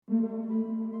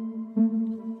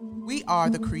We are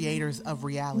the creators of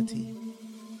reality.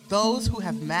 Those who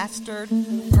have mastered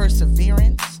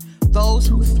perseverance, those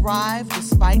who thrive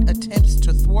despite attempts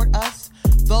to thwart us,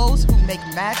 those who make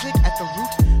magic at the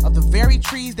root of the very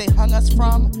trees they hung us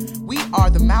from. We are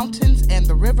the mountains and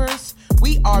the rivers.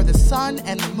 We are the sun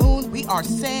and the moon. We are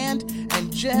sand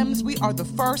and gems. We are the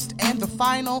first and the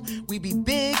final. We be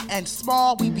big and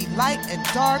small. We be light and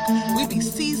dark. We be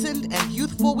seasoned and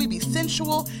youthful. We be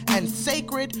sensual and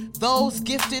sacred. Those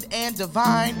gifted and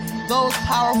divine. Those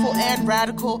powerful and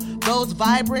radical. Those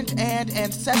vibrant and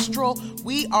ancestral.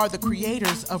 We are the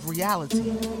creators of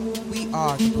reality. We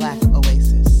are the Black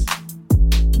Oasis.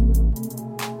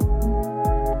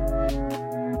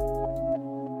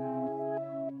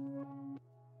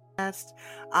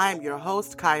 I'm your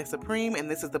host, Kaya Supreme, and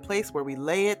this is the place where we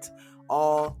lay it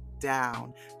all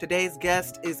down. Today's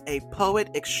guest is a poet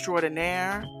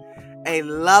extraordinaire, a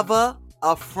lover,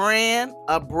 a friend,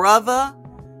 a brother.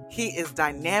 He is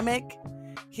dynamic.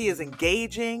 He is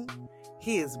engaging.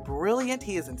 He is brilliant.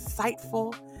 He is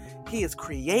insightful. He is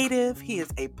creative. He is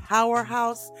a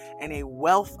powerhouse and a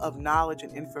wealth of knowledge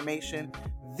and information.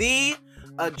 The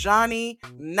Ajani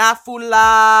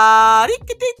Nafula.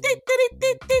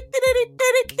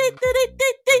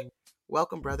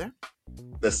 Welcome, brother.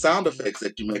 The sound effects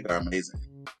that you make are amazing.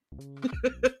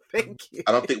 Thank you.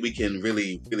 I don't think we can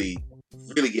really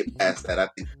get past that. I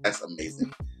think that's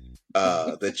amazing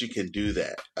that you can do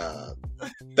that.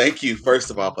 Thank you,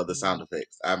 first of all, for the sound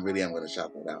effects. I'm going to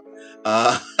shout that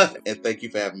out. And thank you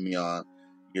for having me on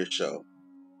your show.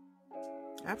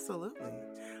 Absolutely.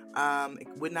 It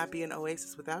would not be an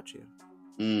oasis without you.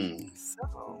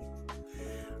 So,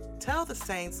 tell the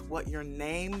Saints what your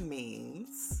name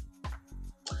means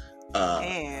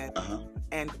and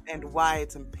why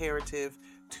it's imperative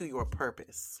to your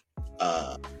purpose.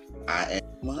 I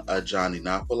am Ajani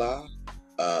Nafula.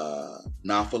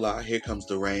 Nafula, here comes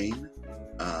the rain.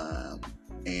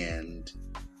 And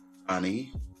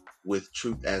Ani, with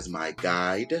truth as my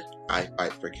guide, I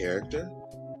fight for character.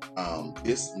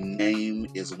 This name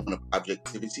is one of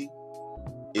objectivity.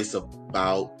 It's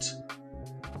about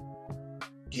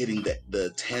getting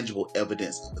the tangible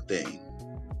evidence of a thing,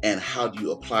 and how do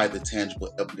you apply the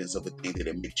tangible evidence of a thing that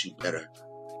it makes you better.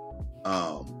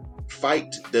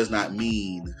 Fight does not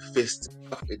mean fist.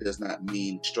 It does not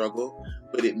mean struggle,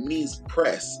 but it means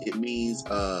press. It means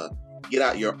get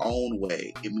out your own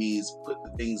way. It means put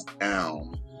the things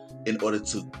down in order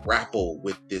to grapple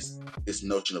with this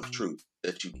notion of truth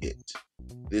that you get.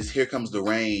 This here comes the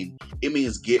rain. It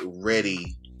means get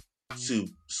ready to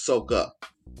soak up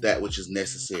that which is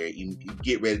necessary. You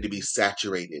get ready to be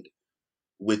saturated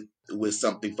with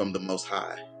something from the Most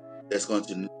High that's going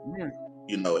to,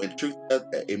 and truth does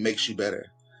that. It makes you better.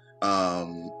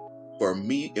 For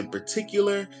me in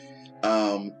particular,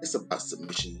 it's about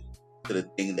submission to the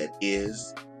thing that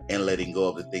is and letting go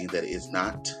of the thing that is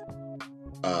not.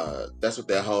 That's what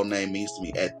that whole name means to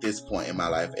me at this point in my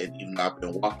life. And even though I've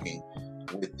been walking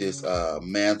with this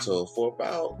mantle for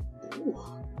about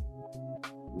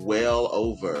well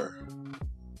over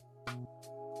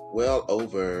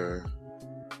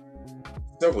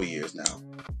several years now.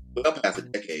 Well past a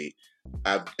decade.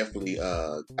 I've definitely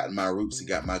gotten my roots and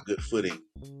got my good footing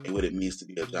in what it means to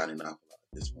be a Ajani Nafula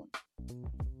at this point.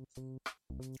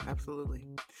 Absolutely.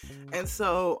 And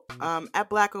so at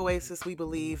Black Oasis, we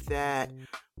believe that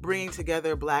bringing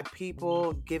together Black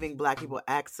people, giving Black people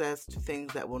access to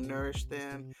things that will nourish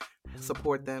them,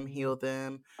 support them, heal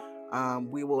them,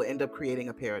 we will end up creating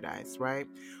a paradise, right?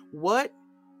 What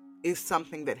is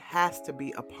something that has to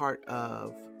be a part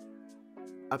of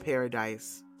a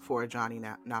paradise for Ajani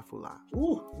Nafula?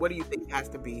 What do you think has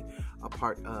to be a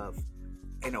part of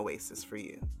an oasis for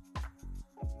you?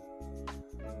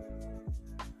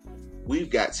 We've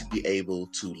got to be able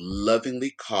to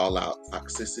lovingly call out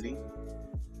toxicity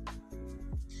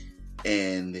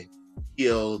and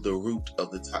heal the root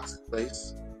of the toxic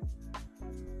place.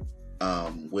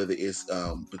 Whether it's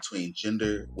between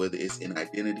gender, whether it's in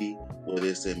identity, whether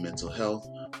it's in mental health,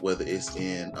 whether it's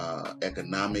in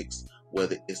economics,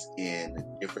 whether it's in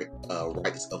different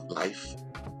rights of life.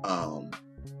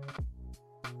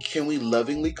 Can we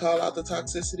lovingly call out the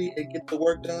toxicity and get the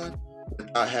work done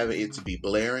without having it to be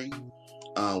blaring,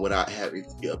 without having it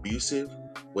to be abusive,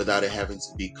 without it having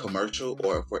to be commercial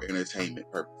or for entertainment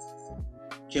purposes?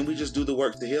 Can we just do the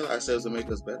work to heal ourselves and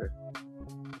make us better?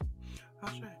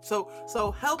 Okay.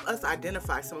 So help us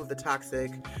identify some of the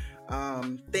toxic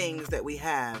things that we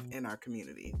have in our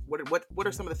community. What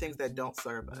are some of the things that don't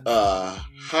serve us?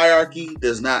 Hierarchy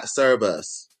does not serve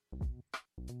us.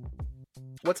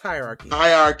 What's hierarchy?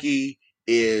 Hierarchy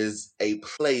is a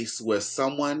place where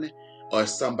someone or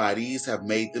somebodies have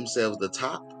made themselves the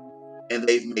top, and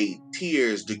they've made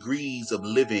tiers, degrees of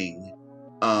living,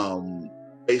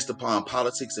 based upon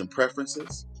politics and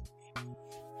preferences.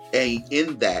 And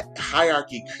in that,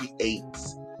 hierarchy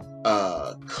creates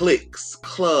cliques,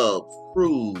 clubs,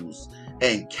 crews,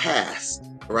 and caste,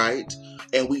 right?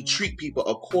 And we treat people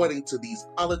according to these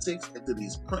politics and to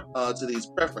these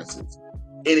preferences,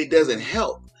 and it doesn't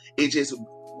help. It just,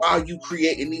 while you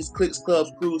creating these cliques,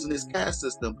 clubs, crews, and this caste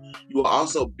system, you are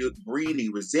also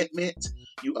breeding resentment.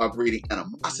 You are breeding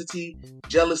animosity,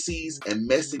 jealousies, and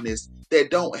messiness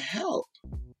that don't help.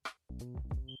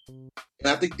 And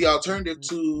I think the alternative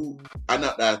to, I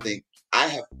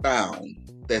have found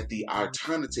that the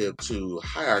alternative to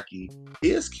hierarchy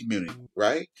is community,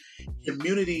 right?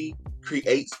 Community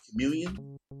creates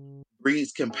communion,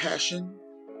 breeds compassion,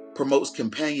 promotes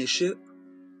companionship,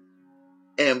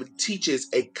 and teaches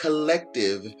a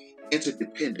collective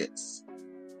interdependence,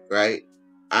 right?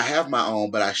 I have my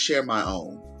own, but I share my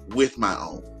own with my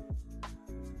own.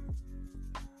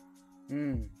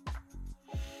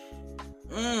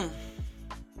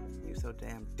 You're so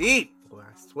damn deep, boy,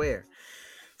 I swear.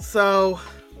 So,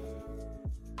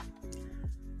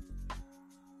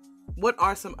 what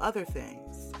are some other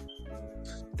things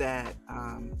that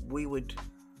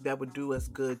that would do us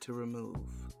good to remove?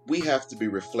 We have to be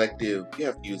reflective. We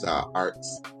have to use our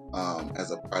arts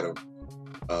as a part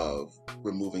of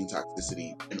removing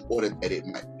toxicity, in order that it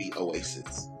might be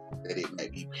oasis, that it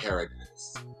might be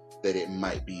paradise, that it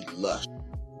might be lush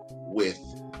with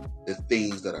the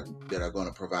things that are going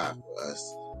to provide for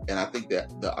us. And I think that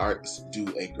the arts do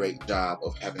a great job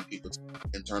of having people do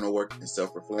internal work and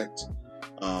self-reflect,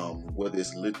 whether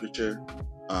it's literature,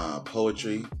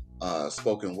 poetry,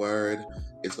 spoken word.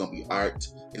 It's going to be art,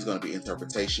 it's going to be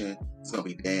interpretation, it's going to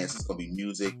be dance, it's going to be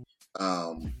music.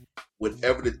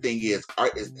 Whatever the thing is,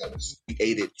 art is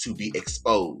created to be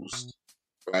exposed,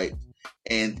 right?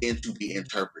 And then to be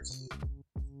interpreted.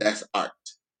 That's art.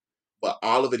 But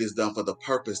all of it is done for the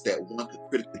purpose that one could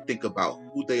critically think about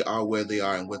who they are, where they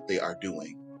are, and what they are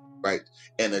doing, right?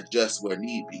 And adjust where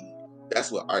need be.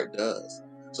 That's what art does.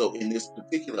 So in this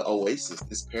particular oasis,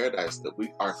 this paradise that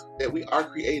we are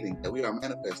creating, that we are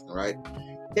manifesting, right?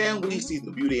 Can we see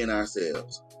the beauty in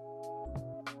ourselves?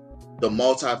 The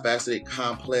multifaceted,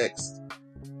 complex,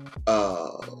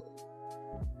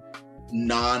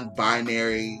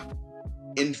 non-binary,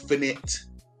 infinite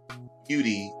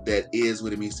beauty that is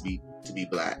what it means to be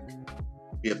Black,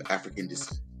 be of African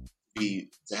descent,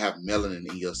 to have melanin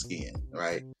in your skin,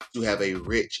 right? To have a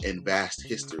rich and vast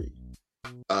history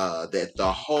that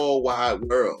the whole wide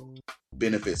world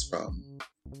benefits from.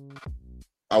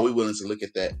 Are we willing to look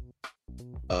at that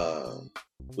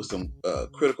with some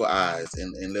critical eyes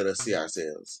and let us see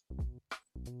ourselves?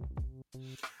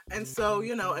 And so,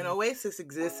 an oasis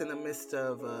exists in the midst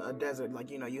of a desert.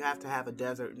 Like, you have to have a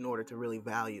desert in order to really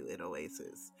value an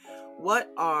oasis.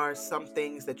 What are some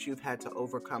things that you've had to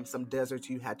overcome, some deserts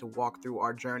you had to walk through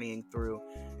or journeying through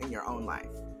in your own life?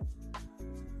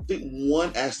 I think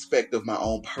one aspect of my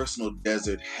own personal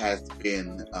desert has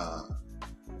been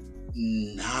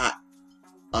not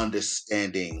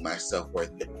understanding my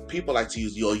self-worth. People like to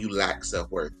use, you lack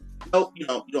self-worth. No, you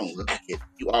don't lack it.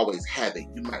 You always have it.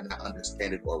 You might not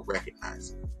understand it or recognize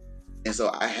it. And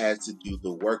so I had to do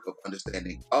the work of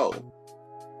understanding,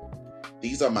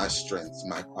 these are my strengths,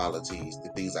 my qualities, the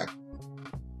things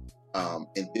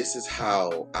and this is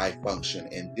how I function.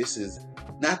 And this is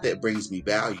not that brings me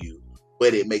value,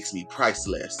 but it makes me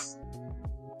priceless.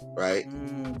 Right?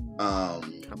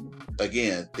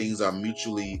 Again, things are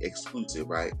mutually exclusive,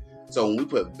 right? So when we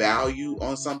put value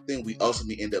on something, we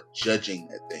ultimately end up judging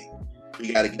that thing.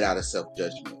 We got to get out of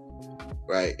self-judgment,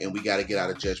 right? And we got to get out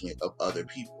of judgment of other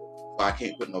people. So I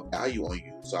can't put no value on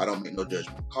you, so I don't make no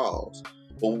judgment calls.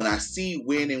 But when I see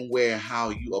when and where, how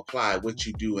you apply what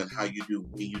you do and how you do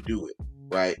when you do it,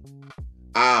 right?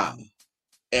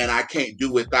 And I can't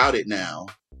do without it now,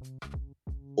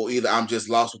 or either I'm just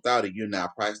lost without it, you're now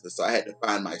priceless. So I had to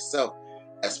find myself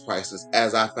as priceless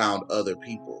as I found other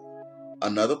people.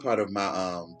 Another part of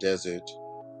my desert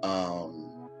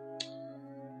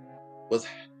was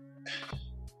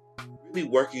really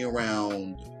working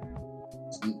around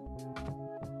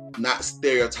not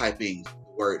stereotyping the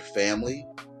word family,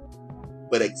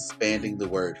 but expanding the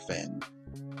word family.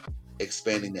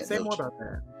 Expanding that. Say more about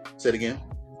that. Say it again.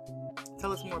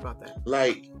 Tell us more about that.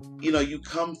 Like, you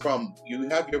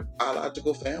have your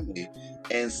biological family,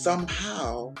 and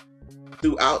somehow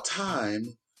throughout time,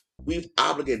 we've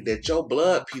obligated that your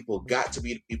blood people got to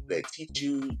be the people that teach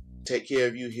you, take care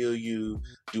of you, heal you,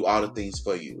 do all the things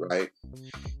for you, right?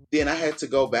 Then I had to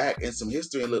go back in some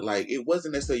history and look like it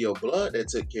wasn't necessarily your blood that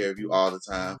took care of you all the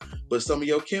time, but some of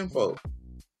your kinfolk,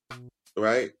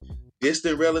 right?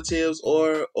 Distant relatives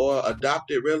or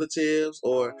adopted relatives,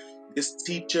 or this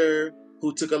teacher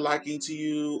who took a liking to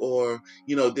you, or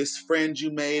this friend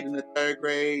you made in the 3rd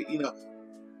grade.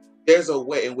 There's a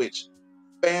way in which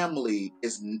family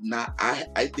is not.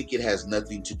 I think it has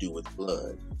nothing to do with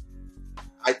blood.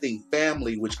 I think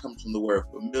family, which comes from the word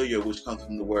familiar, which comes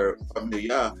from the word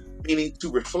familiar, meaning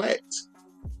to reflect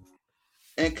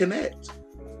and connect.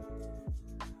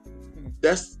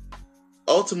 That's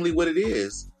ultimately what it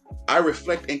is. I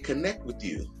reflect and connect with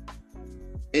you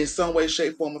in some way,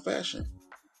 shape, form, or fashion.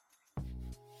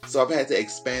 So I've had to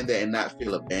expand that and not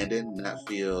feel abandoned, not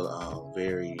feel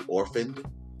very orphaned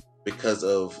because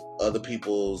of other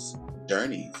people's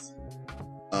journeys,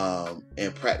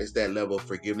 and practice that level of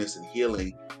forgiveness and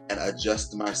healing and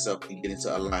adjust myself and get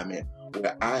into alignment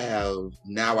where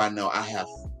I know I have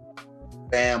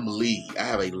family. I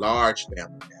have a large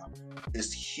family now.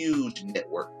 This huge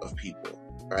network of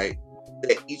people, right?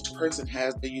 That each person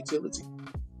has their utility.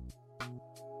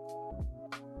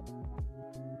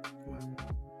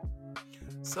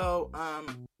 So,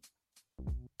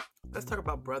 let's talk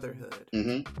about brotherhood.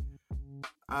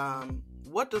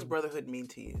 What does brotherhood mean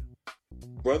to you?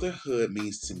 Brotherhood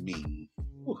means to me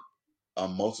a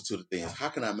multitude of things. How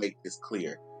can I make this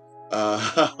clear?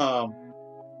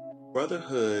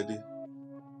 Brotherhood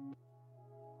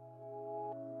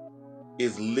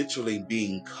is literally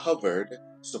being covered,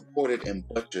 supported, and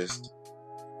buttressed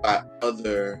by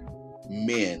other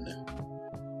men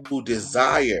who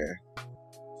desire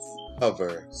to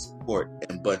cover, support,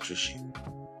 and buttress you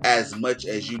as much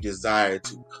as you desire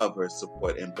to cover,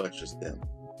 support, and buttress them.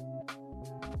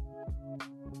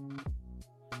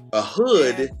 A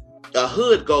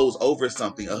hood goes over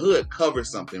something. A hood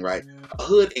covers something, right? A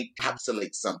hood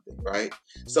encapsulates something, right?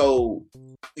 So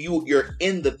you're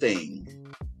in the thing,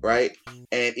 right?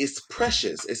 And it's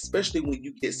precious, especially when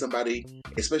you get somebody,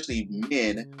 especially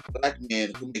men, black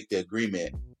men, who make the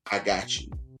agreement, I got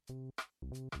you.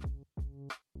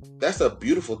 That's a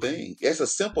beautiful thing. It's a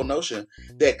simple notion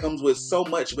that comes with so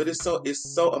much, but it's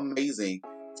so amazing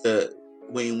to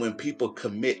when people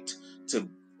commit to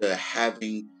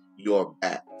having your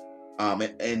back.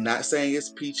 And not saying it's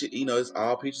peach, it's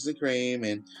all peaches and cream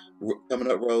and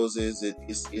coming up roses.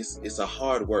 It's a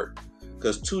hard work,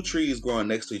 because two trees growing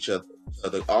next to each other, so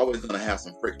they're always going to have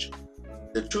some friction.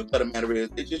 The truth of the matter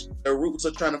is, their roots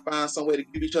are trying to find some way to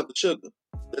give each other sugar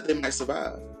that they might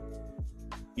survive.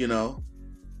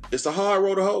 It's a hard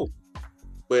road to hoe,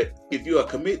 but if you are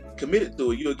committed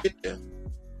to it, you'll get there.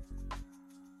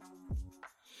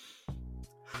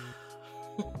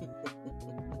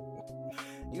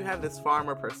 You have this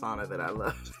farmer persona that I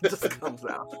love. It just comes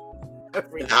out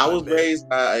every I was raised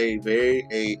by a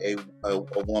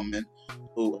woman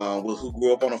who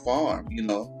grew up on a farm,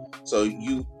 So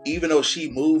even though she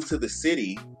moved to the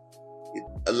city,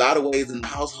 a lot of ways in the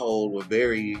household were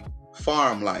very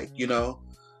farm-like,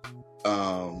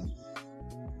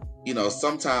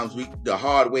 Sometimes the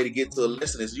hard way to get to a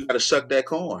lesson is you got to shuck that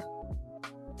corn.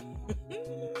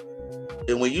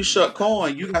 And when you shuck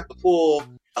corn, you have to pull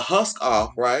a husk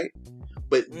off, right?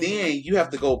 But then you have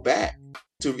to go back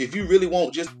to, if you really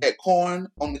want just that corn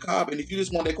on the cob, and if you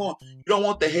just want that corn, you don't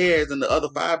want the hairs and the other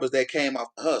fibers that came off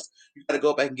the husk. You got to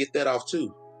go back and get that off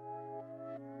too.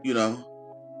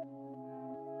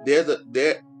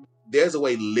 There's a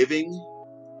way living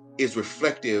is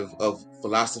reflective of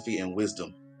philosophy and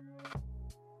wisdom.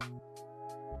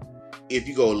 If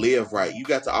you go live right, you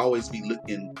got to always be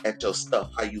looking at your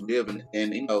stuff, how you live, and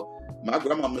my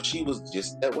grandmama, she was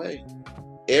just that way.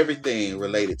 Everything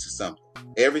related to something.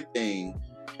 Everything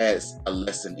has a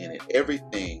lesson in it.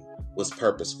 Everything was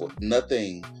purposeful.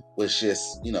 Nothing was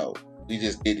just, we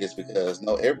just did this because.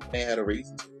 No, everything had a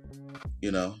reason to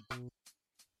it,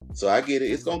 So I get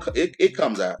it. It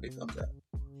comes out. It comes out.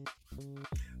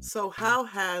 So how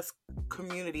has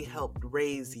community helped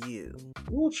raise you?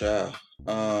 Ooh, child.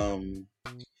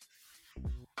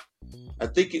 I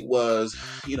think it was,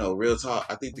 real talk.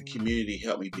 I think the community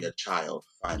helped me be a child,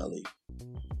 finally.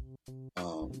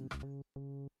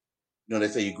 They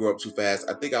say you grow up too fast.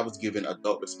 I think I was given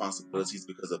adult responsibilities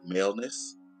because of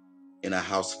maleness in a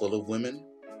house full of women.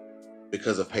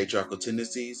 Because of patriarchal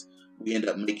tendencies, we end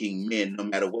up making men, no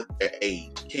matter what their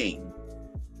age, king,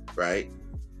 right?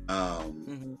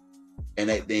 And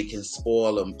that then can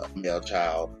spoil a male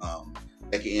child.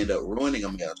 That can end up ruining a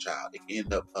male child. It can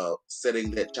end up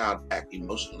setting that child back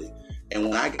emotionally. And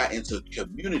when I got into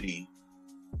community,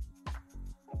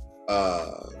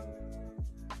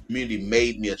 Community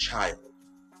made me a child.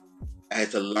 I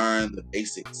had to learn the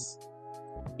basics.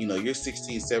 You know, you're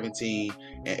 16, 17,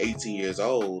 and 18 years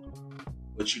old,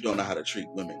 but you don't know how to treat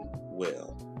women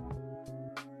well.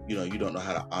 You know, you don't know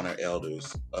how to honor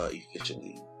elders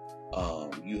efficiently.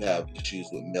 You have issues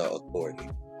with male authority.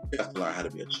 You have to learn how to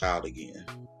be a child again.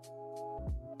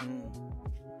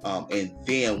 And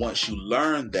then once you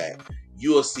learn that,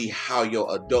 you'll see how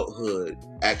your adulthood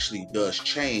actually does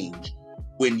change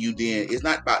when you then, it's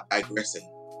not about digressing.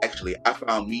 Actually, I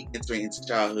found me entering into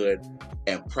childhood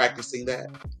and practicing that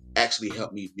actually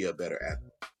helped me be a better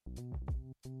adult.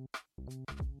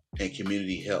 And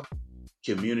community helped.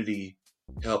 Community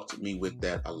helped me with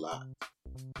that a lot.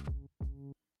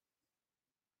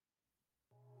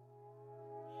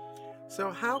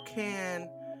 So how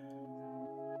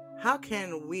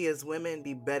can we as women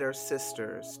be better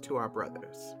sisters to our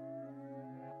brothers?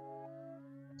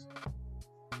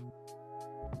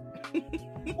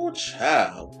 Oh,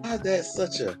 child, why is that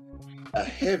such a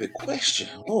heavy question?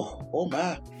 Oh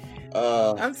my.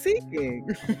 I'm seeking.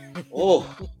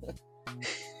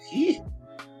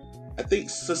 I think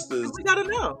sisters. We gotta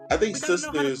know. I think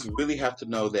sisters really have to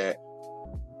know that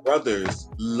brothers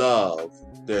love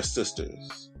their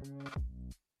sisters.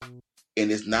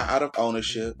 And it's not out of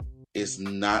ownership. It's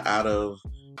not out of,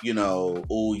 you know,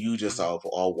 oh, you just a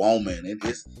woman. And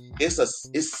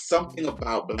it's something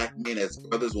about Black men as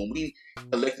brothers when we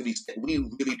collectively, we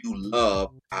really do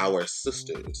love our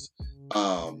sisters.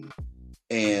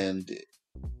 And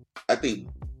I think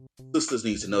sisters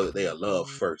need to know that they are loved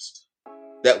first.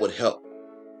 That would help.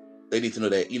 They need to know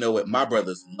that, you know what, my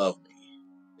brothers love me.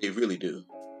 They really do.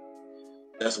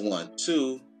 That's one.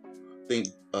 Two, I think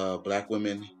Black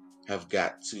women have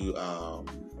got to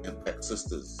impact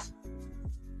sisters.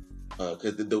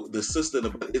 Because the sister,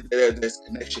 there's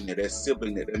connection there, there's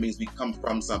sibling there. That means we come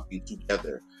from something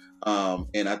together.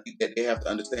 And I think that they have to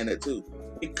understand that too.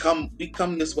 We come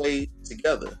this way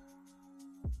together.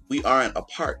 We aren't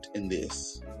apart in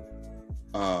this.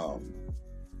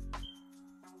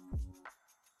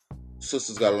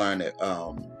 Sisters got to learn that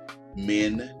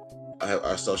men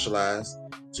are socialized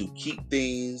to keep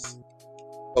things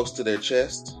close to their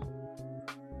chest,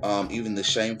 even the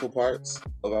shameful parts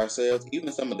of ourselves,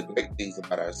 even some of the great things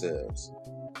about ourselves.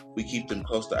 We keep them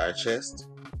close to our chest,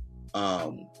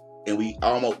 and we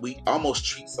almost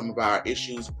treat some of our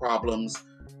issues, problems,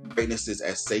 greatnesses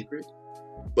as sacred.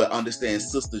 But understand,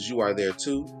 sisters, you are there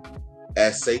too,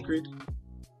 as sacred,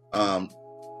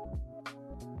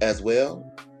 as well.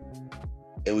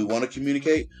 And we want to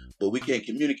communicate, but we can't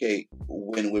communicate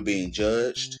when we're being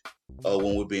judged, or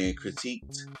when we're being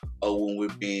critiqued, or when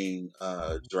we're being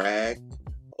dragged,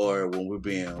 or when we're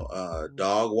being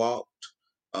dog walked,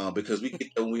 because we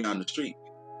get that when we're on the street.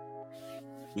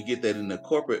 We get that in the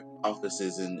corporate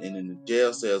offices and in the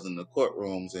jail cells and the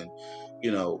courtrooms, and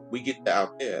you know, we get that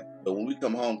out there. But when we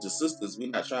come home to sisters, we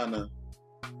don't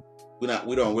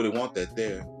really want that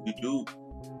there. We do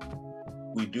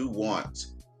want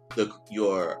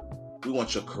we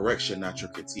want your correction, not your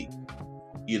critique.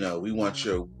 You know, we want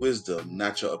your wisdom,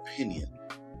 not your opinion.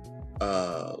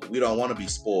 We don't want to be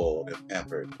spoiled and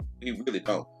pampered. We really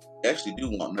don't. We actually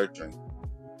do want nurturing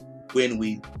when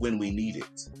we need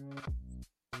it.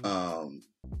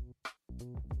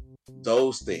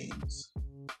 Those things.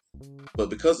 But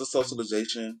because of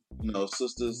socialization, you know,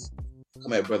 sisters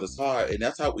come at brothers hard, and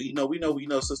that's how we know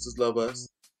sisters love us.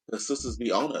 The sisters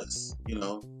be on us, you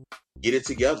know. Get it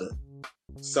together.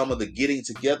 Some of the getting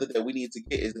together that we need to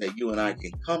get is that you and I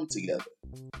can come together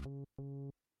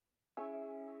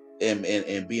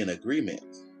and be in agreement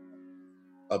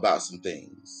about some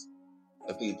things.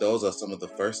 I think those are some of the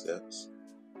first steps.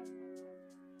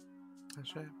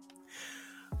 That's right.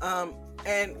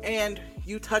 And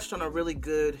you touched on a really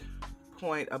good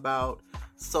point about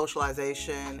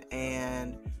socialization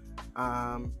and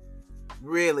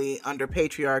really under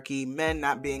patriarchy, men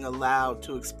not being allowed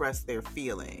to express their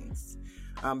feelings,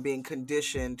 being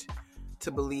conditioned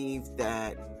to believe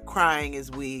that crying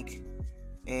is weak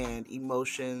and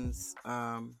emotions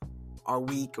are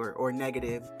weak or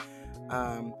negative.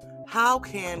 How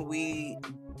can we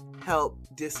help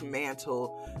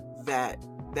dismantle that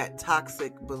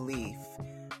toxic belief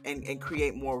and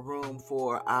create more room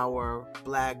for our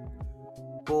Black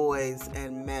boys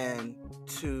and men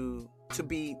to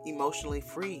be emotionally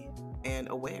free and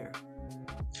aware?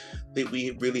 I think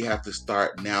we really have to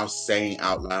start now saying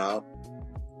out loud,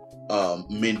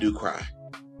 men do cry.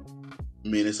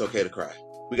 Men, it's okay to cry.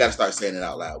 We got to start saying it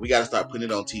out loud. We got to start putting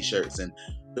it on t-shirts and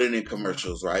putting it in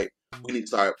commercials, right? We need to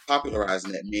start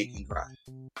popularizing that men can cry.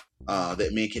 that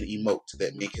men can emote,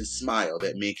 that men can smile,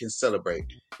 that men can celebrate,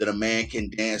 that a man can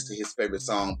dance to his favorite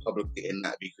song publicly and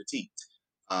not be critiqued.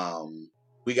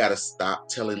 We got to stop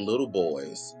telling little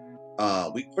boys.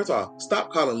 First of all,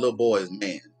 stop calling little boys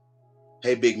man.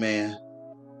 Hey, big man,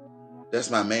 that's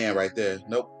my man right there.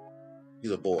 Nope,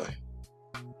 he's a boy.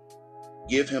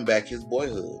 Give him back his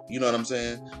boyhood. You know what I'm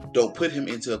saying? Don't put him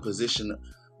into a position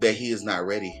that he is not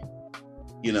ready.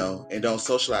 And don't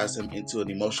socialize him into an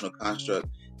emotional construct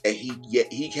that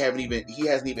he hasn't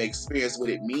even experienced what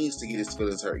it means to get his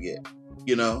feelings hurt yet.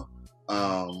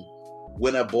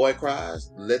 When a boy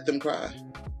cries, let them cry.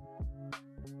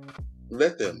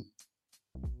 Let them.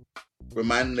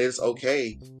 Remind them that it's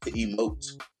okay to emote,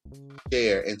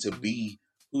 share, and to be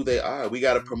who they are. We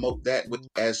got to promote that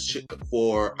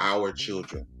for our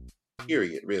children.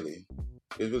 Period. Really,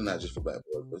 it's really not just for black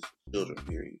boys, but children.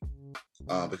 Period.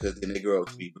 Because then they grow up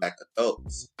to be black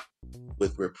adults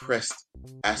with repressed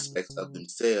aspects of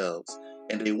themselves,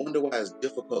 and they wonder why it's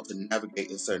difficult to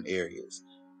navigate in certain areas.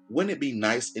 Wouldn't it be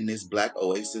nice in this black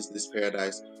oasis, this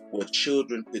paradise, where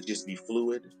children could just be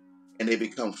fluid and they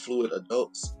become fluid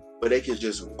adults, where they could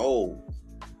just roll?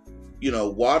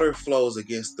 Water flows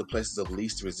against the places of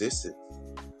least resistance.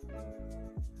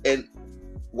 And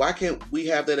why can't we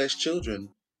have that as children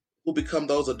who become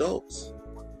those adults?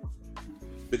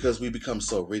 Because we become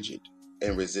so rigid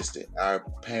and resistant. Our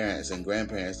parents and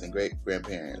grandparents and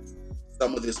great-grandparents,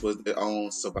 some of this was their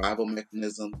own survival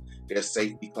mechanism, their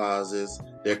safety clauses,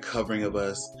 their covering of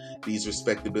us, these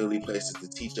respectability places to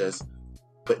teach us.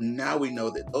 But now we know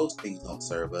that those things don't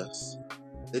serve us.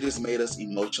 They just made us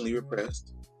emotionally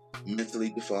repressed,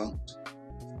 mentally defunct,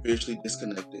 spiritually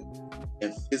disconnected,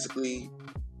 and physically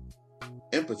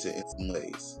impotent in some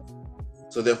ways.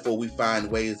 So therefore, we find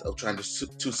ways of trying to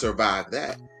survive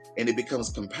that, and it becomes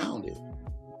compounded.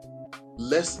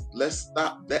 Let's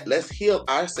stop that. Let's heal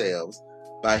ourselves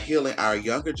by healing our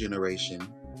younger generation,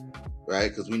 right?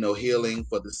 Because we know healing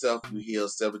for the self, you heal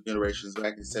 7 generations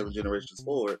back and 7 generations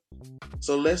forward.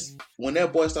 So when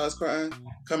that boy starts crying,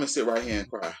 come and sit right here and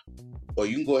cry. Or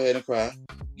you can go ahead and cry,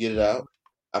 get it out.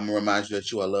 I'm going to remind you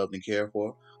that you are loved and cared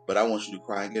for, but I want you to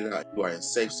cry and get it out. You are in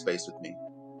safe space with me.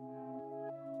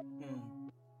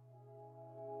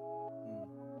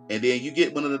 And then you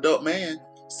get with an adult man,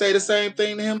 say the same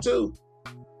thing to him too.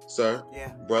 Sir,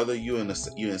 brother, you in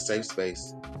safe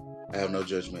space. I have no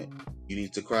judgment. You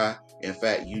need to cry. In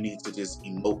fact, you need to just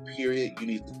emote, period. You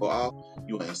need to go off.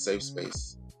 You are in safe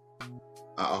space.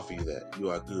 I offer you that. You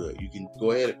are good. You can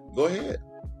go ahead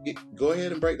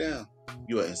and break down.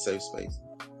 You are in safe space.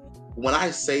 When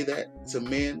I say that to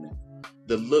men,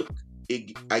 the look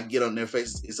I get on their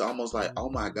faces, it's almost like, oh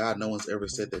my God, no one's ever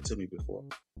said that to me before.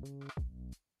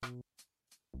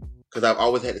 Because I've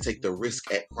always had to take the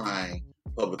risk at crying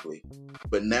publicly.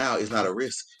 But now it's not a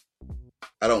risk.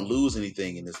 I don't lose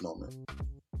anything in this moment.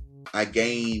 I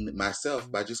gain myself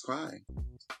by just crying.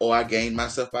 Or I gain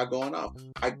myself by going off.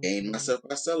 I gain myself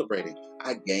by celebrating.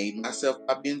 I gain myself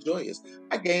by being joyous.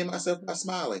 I gain myself by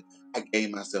smiling. I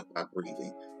gain myself by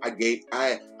breathing. I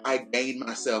gain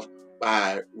myself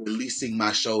by releasing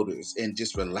my shoulders and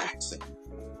just relaxing.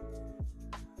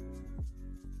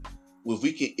 If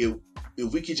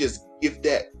we could just give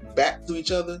that back to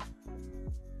each other,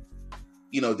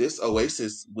 this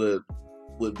oasis would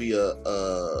be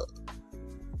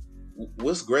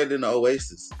what's greater than the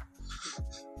oasis?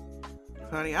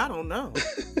 Honey, I don't know.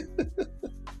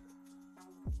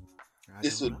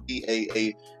 This would be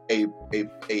a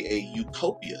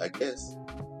utopia, I guess.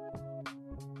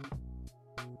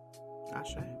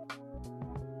 Gosh.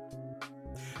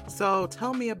 So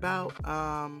tell me about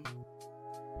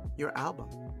your album.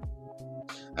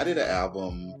 I did an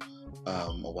album a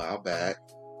while back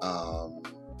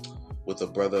with a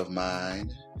brother of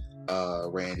mine,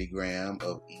 Randy Graham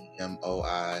of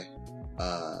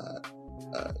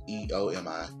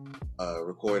EOMI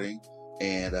recording,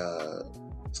 and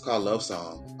it's called Love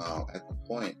Song. At the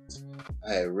point,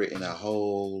 I had written a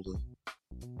whole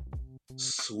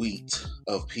suite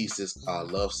of pieces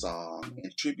called Love Song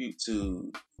in tribute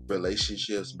to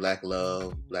relationships, black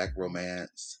love, black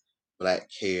romance, black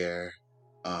care,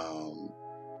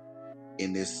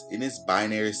 in this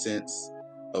binary sense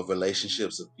of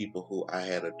relationships of people who I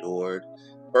had adored.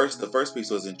 The first piece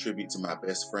was in tribute to my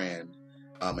best friend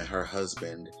and her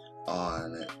husband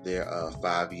on their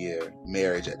 5-year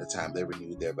marriage. At the time, they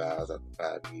renewed their vows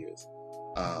after 5 years,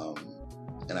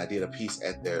 and I did a piece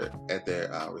at their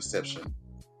reception,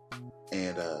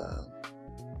 and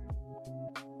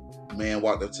man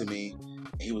walked up to me.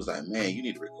 He was like, "Man, you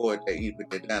need to record that. You need to put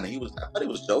that down." And I thought he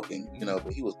was joking,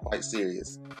 but he was quite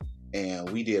serious. And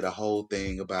we did a whole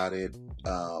thing about it,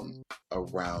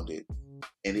 around it,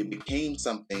 and it became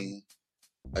something,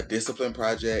 a discipline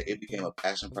project. It became a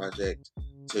passion project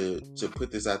to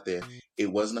put this out there.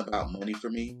 It wasn't about money for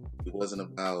me. It wasn't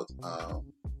about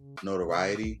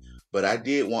notoriety, but I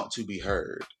did want to be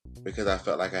heard because I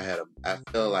felt like I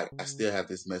felt like I still have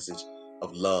this message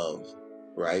of love,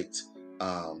 right?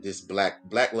 This black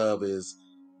love is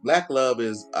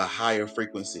a higher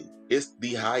frequency. It's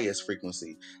the highest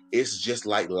frequency. It's just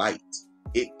like light.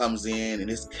 It comes in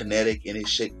and it's kinetic and it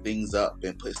shakes things up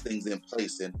and puts things in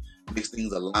place and makes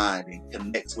things aligned and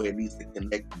connects where it needs to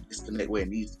connect and disconnect where it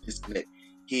needs to disconnect,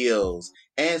 heals.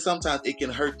 And sometimes it can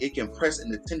hurt, it can press in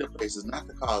the tender places, not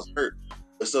to cause hurt,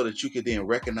 but so that you can then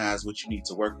recognize what you need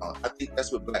to work on. I think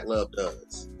that's what Black love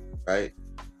does, right?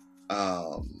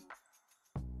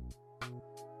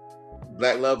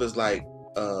 Black love is like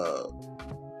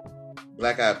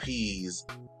Black Eyed Peas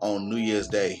on New Year's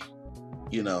Day.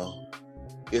 You know,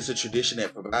 it's a tradition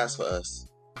that provides for us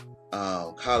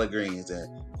collard greens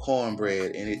and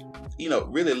cornbread, and it, you know,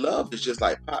 really love is just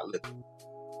like pot liquor.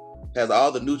 Has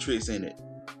all the nutrients in it,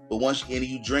 but once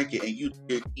you drink it and you're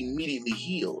immediately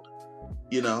healed,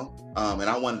 you know. And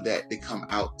I wanted that to come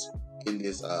out in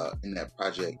this in that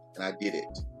project, and I did it.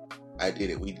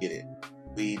 We did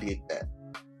that.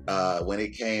 When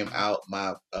it came out,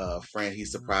 my friend, he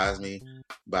surprised me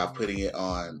by putting it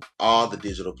on all the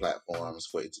digital platforms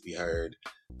for it to be heard.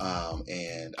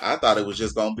 And I thought it was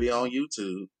just gonna be on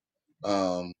YouTube.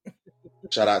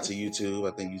 Shout out to YouTube.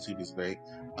 I think YouTube is great.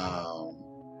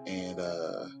 And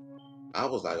I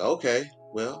was like, okay,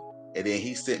 well. And then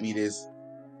he sent me this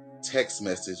text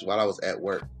message while I was at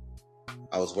work.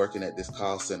 I was working at this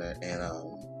call center, and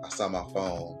I saw my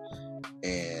phone,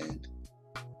 and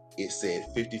it said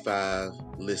 55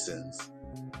 listens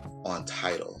on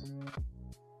Tidal.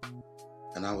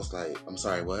 And I was like, I'm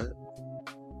sorry, what?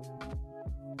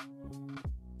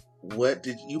 What,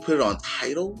 did you put it on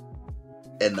Tidal?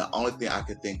 And the only thing I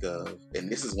could think of, and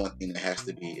this is one thing that has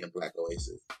to be in Black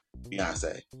Oasis,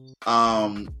 Beyonce.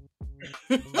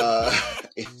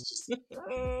 It's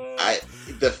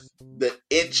just, the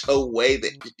inch away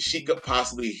that she could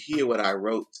possibly hear what I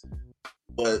wrote,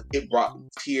 but it brought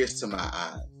tears to my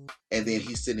eyes. And then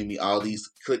he's sending me all these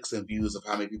clicks and views of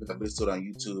how many people have listened on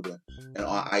YouTube and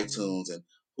on iTunes and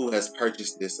who has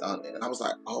purchased this. And I was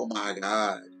like, oh my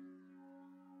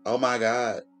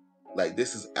God. Like,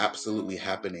 this is absolutely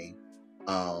happening.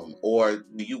 Or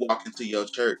when you walk into your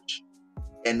church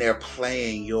and they're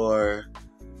playing your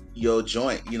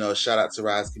joint, you know, shout out to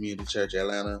Rise Community Church,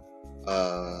 Atlanta,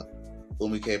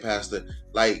 Umi K. Pastor.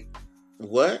 Like,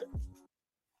 what?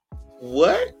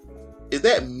 Is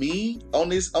that me on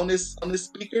this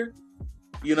speaker?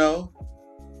 You know?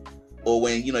 Or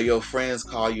when, you know, your friends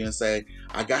call you and say,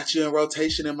 I got you in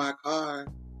rotation in my car.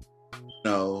 You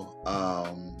know,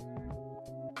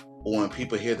 or when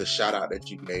people hear the shout out that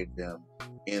you gave them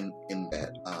in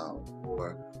that,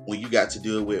 or when you got to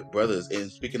do it with brothers.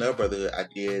 And speaking of brotherhood, I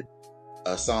did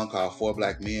a song called 4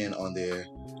 Black Men on there,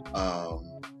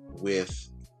 with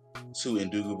 2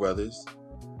 Ndugu brothers.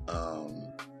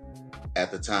 At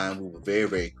the time, we were very,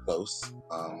 very close,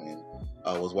 and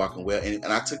I was walking well, and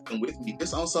I took them with me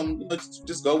just on some, you know,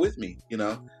 just go with me, you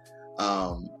know.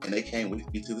 And they came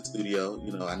with me to the studio.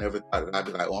 You know, I never thought that I'd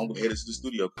be like, oh, I'm going to head to the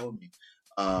studio, call me.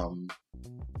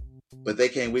 But they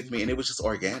came with me, and it was just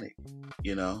organic,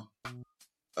 you know.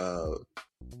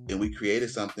 And we created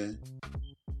something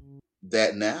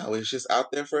that now is just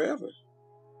out there forever.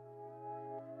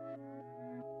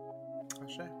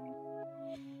 Okay.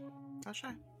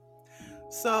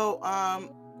 So,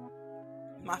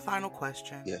 my final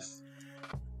question. Yes.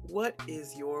 What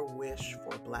is your wish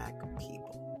for Black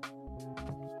people?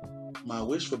 My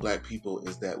wish for Black people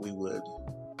is that we would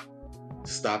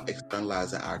stop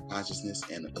externalizing our consciousness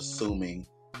and assuming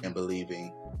and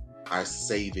believing our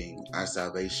saving, our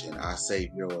salvation, our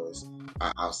saviors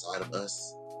are outside of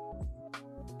us,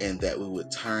 and that we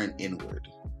would turn inward,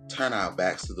 turn our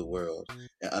backs to the world,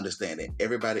 and understand that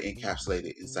everybody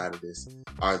encapsulated inside of this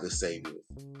are the saviors.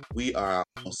 We are our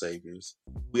own saviors.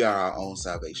 We are our own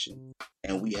salvation,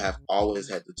 and we have always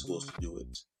had the tools to do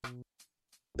it.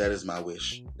 That is my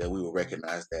wish, that we will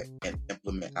recognize that and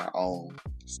implement our own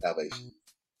salvation.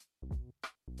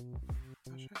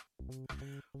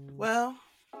 Well,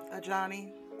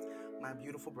 Johnny, my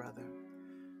beautiful brother,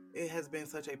 it has been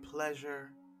such a pleasure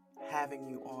having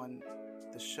you on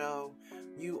the show.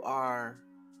 You are,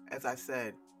 as I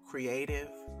said, creative,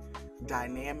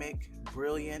 dynamic,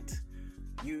 brilliant.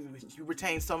 You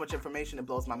retain so much information that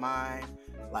blows my mind.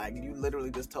 Like, you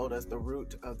literally just told us the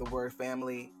root of the word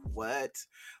family. What?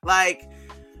 Like,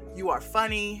 you are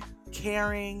funny,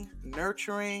 caring,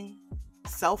 nurturing,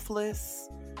 selfless.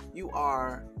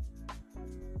 You're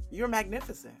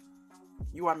magnificent.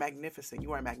 You are magnificent.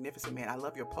 You are a magnificent man. I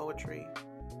love your poetry.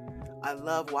 I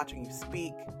love watching you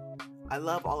speak. I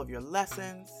love all of your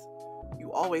lessons.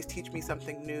 You always teach me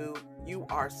something new. You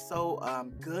are so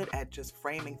good at just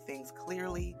framing things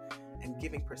clearly and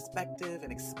giving perspective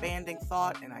and expanding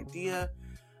thought and idea.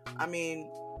 I mean,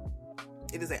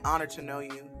 it is an honor to know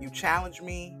you. You challenge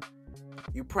me.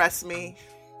 You press me.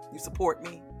 You support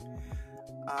me.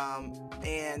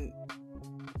 And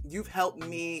you've helped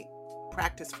me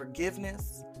practice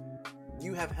forgiveness.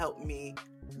 You have helped me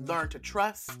learn to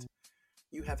trust.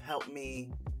 You have helped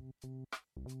me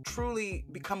truly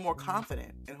become more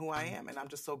confident in who I am. And I'm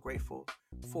just so grateful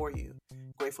for you,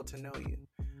 grateful to know you.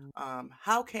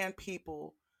 How can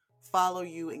people follow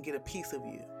you and get a piece of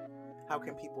you? How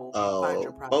can people find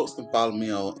your project? Folks can follow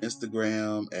me on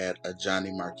Instagram at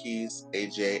Ajani Marquis,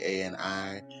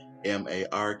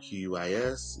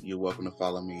 AJANIMARQUIS. You're welcome to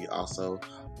follow me also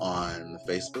on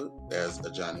Facebook as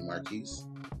Ajani Marquis.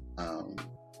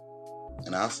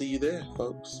 And I'll see you there,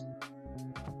 folks.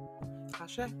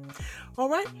 Ashe. All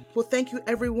right. Well, thank you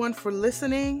everyone for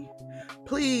listening.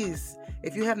 Please,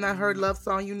 if you have not heard Love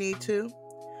Song, you need to.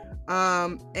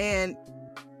 And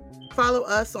follow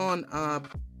us on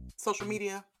social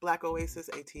media, Black Oasis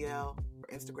ATL, for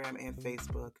Instagram and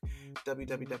Facebook,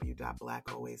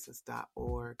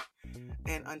 www.blackoasis.org.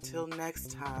 And until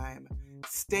next time,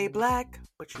 stay black,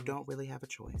 but you don't really have a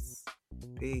choice.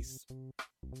 Peace.